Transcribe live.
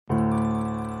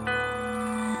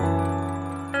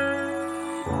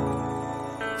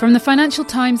From the Financial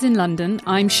Times in London,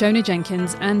 I'm Shona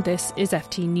Jenkins and this is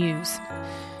FT News.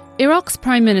 Iraq's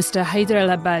Prime Minister Haider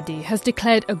al-Abadi has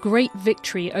declared a great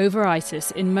victory over ISIS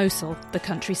in Mosul, the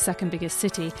country's second biggest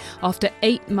city, after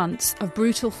 8 months of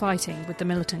brutal fighting with the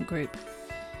militant group.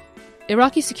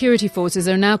 Iraqi security forces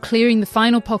are now clearing the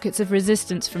final pockets of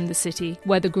resistance from the city,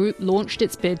 where the group launched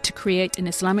its bid to create an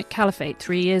Islamic caliphate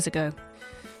 3 years ago.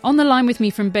 On the line with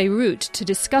me from Beirut to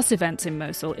discuss events in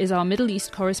Mosul is our Middle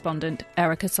East correspondent,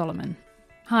 Erica Solomon.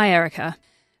 Hi, Erica.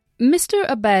 Mr.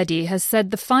 Abadi has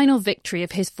said the final victory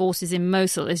of his forces in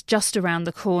Mosul is just around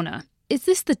the corner. Is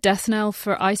this the death knell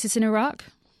for ISIS in Iraq?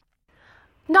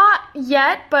 Not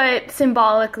yet, but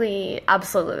symbolically,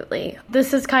 absolutely.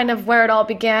 This is kind of where it all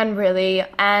began, really.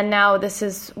 And now this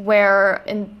is where,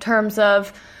 in terms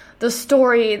of the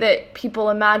story that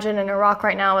people imagine in Iraq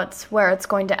right now, it's where it's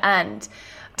going to end.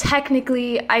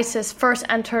 Technically, ISIS first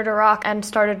entered Iraq and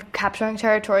started capturing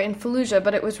territory in Fallujah,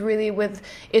 but it was really with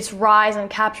its rise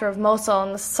and capture of Mosul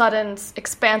and the sudden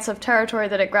expansive territory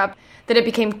that it grabbed that it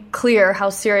became clear how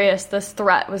serious this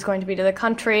threat was going to be to the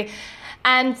country.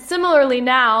 And similarly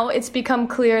now, it's become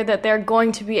clear that they're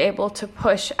going to be able to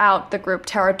push out the group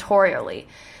territorially.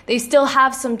 They still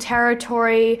have some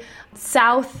territory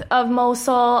south of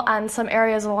Mosul and some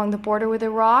areas along the border with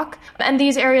Iraq. And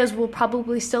these areas will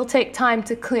probably still take time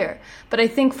to clear. But I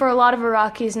think for a lot of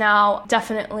Iraqis now,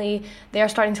 definitely they are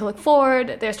starting to look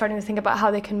forward. They're starting to think about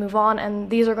how they can move on. And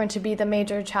these are going to be the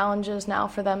major challenges now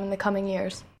for them in the coming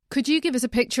years. Could you give us a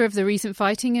picture of the recent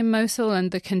fighting in Mosul and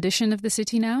the condition of the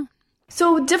city now?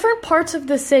 So different parts of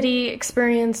the city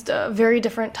experienced very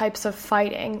different types of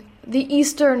fighting. The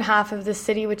eastern half of the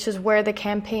city, which is where the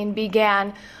campaign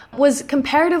began, was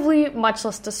comparatively much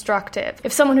less destructive.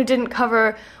 If someone who didn't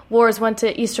cover wars went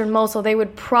to eastern Mosul, they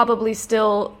would probably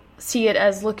still see it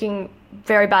as looking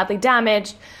very badly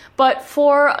damaged. But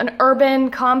for an urban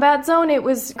combat zone, it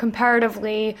was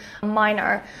comparatively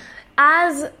minor.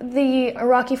 As the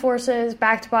Iraqi forces,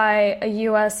 backed by a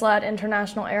US-led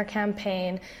international air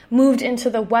campaign, moved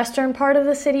into the western part of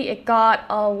the city, it got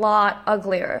a lot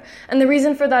uglier. And the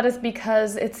reason for that is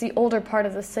because it's the older part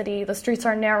of the city. The streets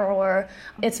are narrower.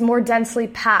 It's more densely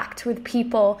packed with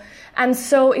people. And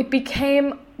so it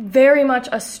became very much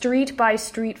a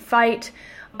street-by-street fight,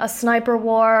 a sniper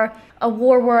war, a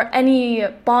war where any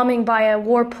bombing by a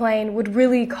warplane would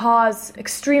really cause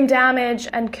extreme damage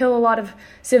and kill a lot of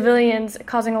civilians,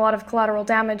 causing a lot of collateral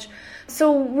damage.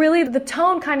 So really the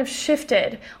tone kind of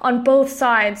shifted on both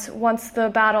sides once the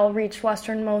battle reached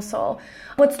western Mosul.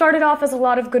 What started off as a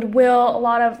lot of goodwill, a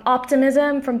lot of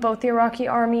optimism from both the Iraqi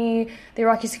army, the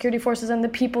Iraqi security forces, and the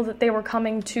people that they were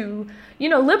coming to,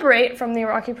 liberate from the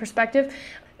Iraqi perspective,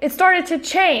 it started to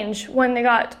change when they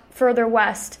got further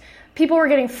west. People were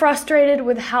getting frustrated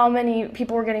with how many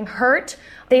people were getting hurt.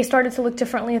 They started to look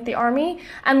differently at the army.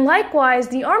 And likewise,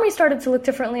 the army started to look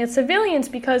differently at civilians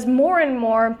because more and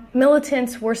more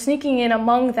militants were sneaking in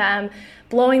among them,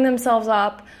 blowing themselves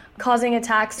up, causing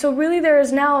attacks. So really there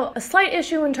is now a slight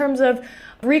issue in terms of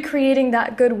recreating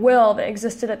that goodwill that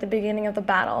existed at the beginning of the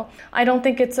battle. I don't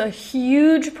think it's a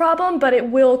huge problem, but it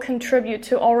will contribute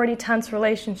to already tense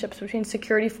relationships between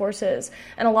security forces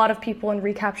and a lot of people in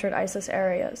recaptured ISIS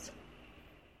areas.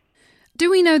 Do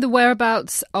we know the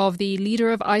whereabouts of the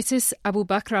leader of ISIS, Abu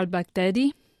Bakr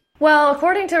al-Baghdadi? Well,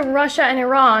 according to Russia and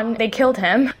Iran, they killed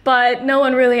him, but no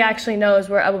one really actually knows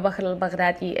where Abu Bakr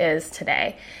al-Baghdadi is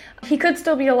today. He could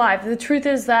still be alive. The truth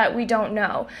is that we don't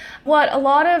know. What a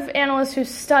lot of analysts who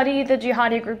study the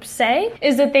jihadi group say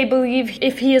is that they believe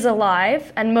if he is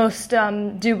alive, and most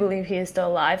do believe he is still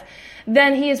alive,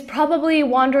 then he is probably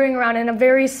wandering around in a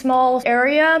very small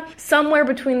area, somewhere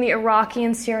between the Iraqi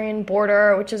and Syrian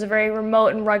border, which is a very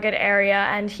remote and rugged area,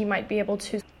 and he might be able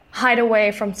to hide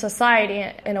away from society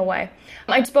in a way.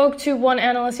 I spoke to one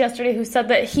analyst yesterday who said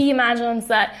that he imagines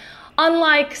that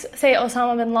unlike, say,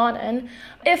 Osama bin Laden,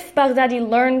 if Baghdadi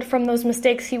learned from those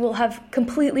mistakes, he will have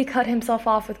completely cut himself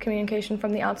off with communication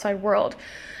from the outside world.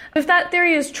 If that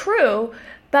theory is true,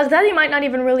 Baghdadi might not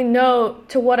even really know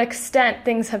to what extent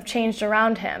things have changed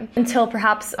around him until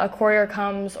perhaps a courier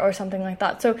comes or something like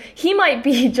that. So he might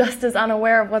be just as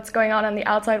unaware of what's going on in the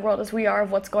outside world as we are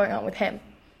of what's going on with him.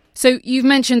 So you've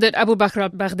mentioned that Abu Bakr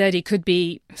al-Baghdadi could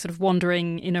be sort of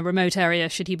wandering in a remote area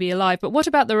should he be alive. But what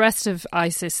about the rest of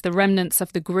ISIS, the remnants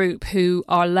of the group who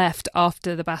are left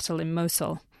after the battle in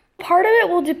Mosul? Part of it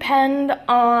will depend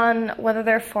on whether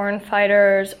they're foreign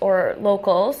fighters or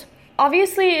locals.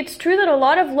 Obviously, it's true that a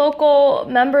lot of local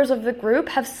members of the group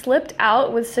have slipped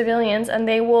out with civilians, and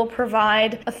they will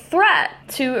provide a threat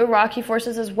to Iraqi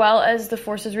forces as well as the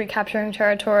forces recapturing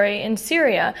territory in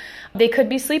Syria. They could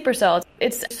be sleeper cells.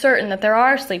 It's certain that there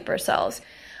are sleeper cells.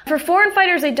 For foreign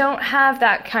fighters, they don't have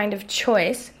that kind of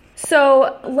choice.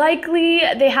 So likely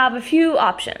they have a few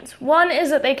options. One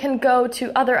is that they can go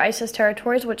to other ISIS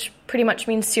territories, which pretty much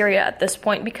means Syria at this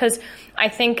point, because I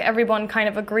think everyone kind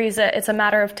of agrees that it's a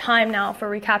matter of time now for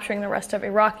recapturing the rest of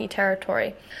Iraqi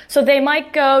territory. So they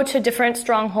might go to different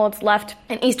strongholds left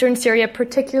in eastern Syria,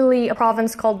 particularly a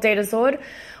province called Deir ez-Zor,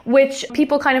 which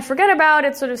people kind of forget about.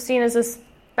 It's sort of seen as this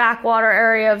backwater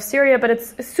area of Syria, but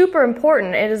it's super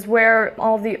important. It is where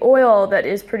all the oil that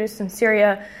is produced in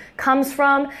Syria comes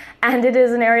from, and it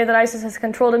is an area that ISIS has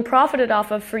controlled and profited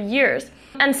off of for years.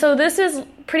 And so this is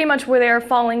pretty much where they are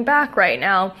falling back right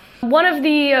now. One of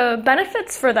the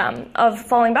benefits for them of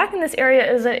falling back in this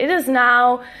area is that it is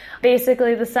now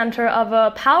basically the center of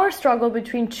a power struggle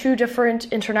between two different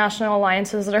international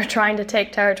alliances that are trying to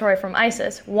take territory from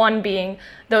ISIS, one being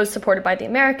those supported by the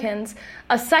Americans,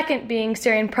 a second being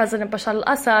Syrian President Bashar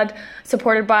al-Assad,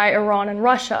 supported by Iran and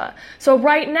Russia. So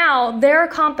right now, their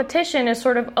competition is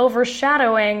sort of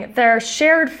overshadowing their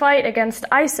shared fight against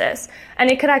ISIS, and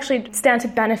it could actually stand to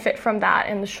benefit from that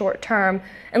in the short term,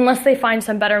 unless they find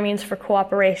some better means for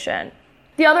cooperation.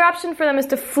 The other option for them is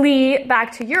to flee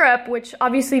back to Europe, which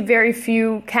obviously very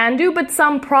few can do, but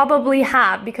some probably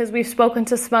have, because we've spoken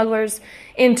to smugglers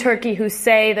in Turkey who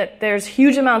say that there's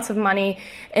huge amounts of money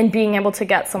in being able to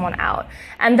get someone out.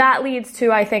 And that leads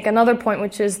to, I think, another point,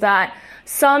 which is that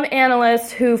some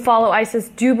analysts who follow ISIS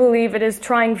do believe it is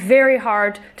trying very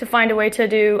hard to find a way to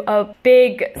do a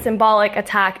big symbolic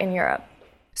attack in Europe.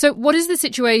 So what is the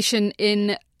situation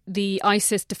in the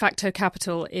ISIS de facto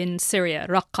capital in Syria,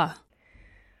 Raqqa?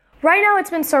 Right now, it's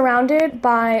been surrounded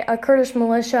by a Kurdish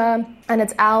militia and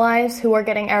its allies who are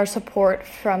getting air support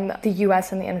from the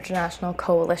US and the international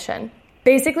coalition.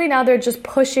 Basically, now they're just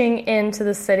pushing into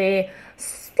the city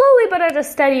slowly but at a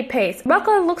steady pace.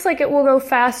 Raqqa looks like it will go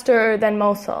faster than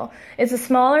Mosul. It's a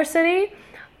smaller city,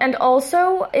 and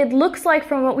also it looks like,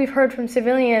 from what we've heard from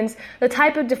civilians, the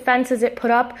type of defenses it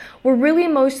put up were really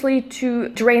mostly to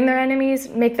drain their enemies,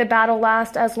 make the battle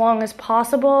last as long as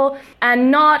possible,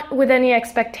 and not with any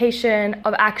expectation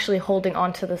of actually holding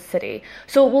onto the city.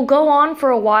 So it will go on for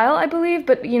a while, I believe,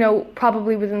 but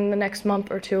probably within the next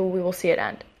month or two we will see it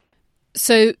end.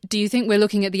 So do you think we're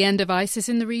looking at the end of ISIS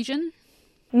in the region?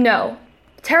 No.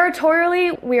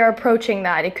 Territorially, we are approaching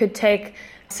that. It could take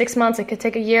 6 months, it could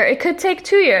take a year, it could take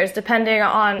 2 years, depending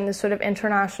on the sort of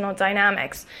international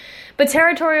dynamics. But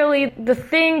territorially, the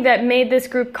thing that made this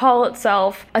group call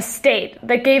itself a state,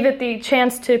 that gave it the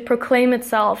chance to proclaim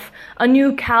itself a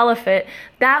new caliphate,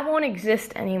 that won't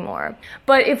exist anymore.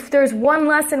 But if there's one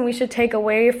lesson we should take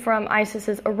away from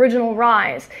ISIS's original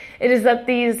rise, it is that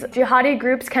these jihadi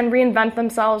groups can reinvent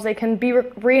themselves, they can be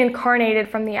reincarnated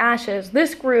from the ashes.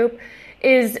 This group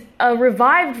is a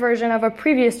revived version of a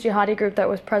previous jihadi group that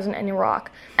was present in Iraq.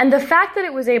 And the fact that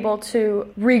it was able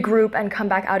to regroup and come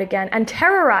back out again and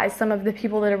terrorize some of the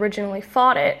people that originally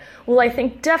fought it will, I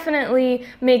think, definitely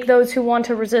make those who want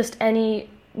to resist any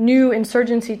new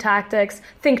insurgency tactics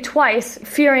think twice,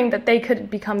 fearing that they could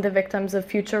become the victims of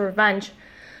future revenge.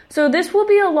 So this will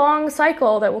be a long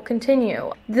cycle that will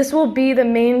continue. This will be the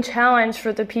main challenge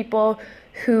for the people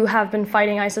who have been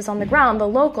fighting ISIS on the ground, the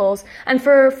locals. And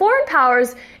for foreign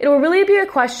powers, it will really be a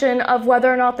question of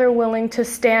whether or not they're willing to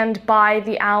stand by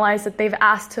the allies that they've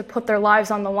asked to put their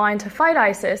lives on the line to fight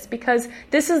ISIS, because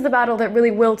this is the battle that really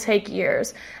will take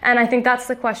years. And I think that's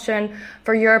the question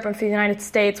for Europe and for the United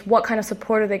States. What kind of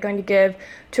support are they going to give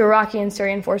to Iraqi and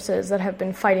Syrian forces that have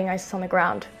been fighting ISIS on the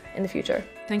ground in the future?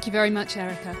 Thank you very much,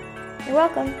 Erica. You're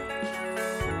welcome.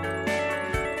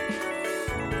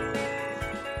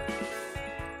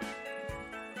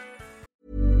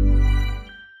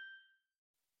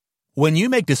 When you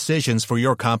make decisions for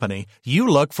your company, you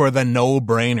look for the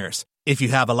no-brainers. If you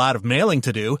have a lot of mailing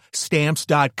to do,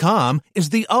 Stamps.com is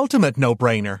the ultimate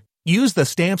no-brainer. Use the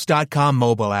Stamps.com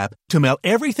mobile app to mail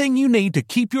everything you need to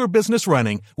keep your business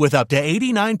running with up to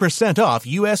 89% off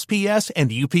USPS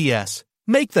and UPS.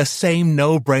 Make the same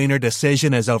no-brainer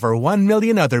decision as over 1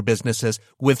 million other businesses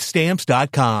with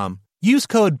Stamps.com. Use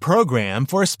code PROGRAM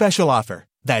for a special offer.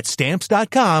 That's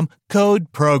Stamps.com,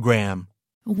 code PROGRAM.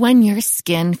 When your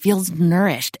skin feels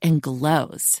nourished and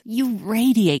glows, you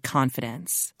radiate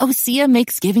confidence. Osea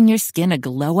makes giving your skin a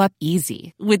glow up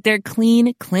easy with their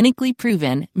clean, clinically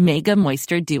proven Mega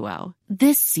Moisture Duo.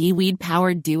 This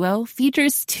seaweed-powered duo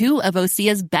features 2 of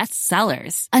Osea's best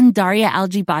sellers, Undaria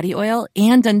Algae Body Oil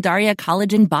and Undaria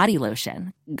Collagen Body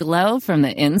Lotion. Glow from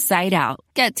the inside out.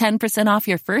 Get 10% off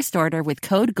your first order with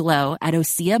code GLOW at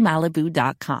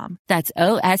OseaMalibu.com. That's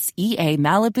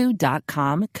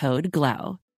OSEAMalibu.com, code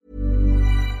GLOW.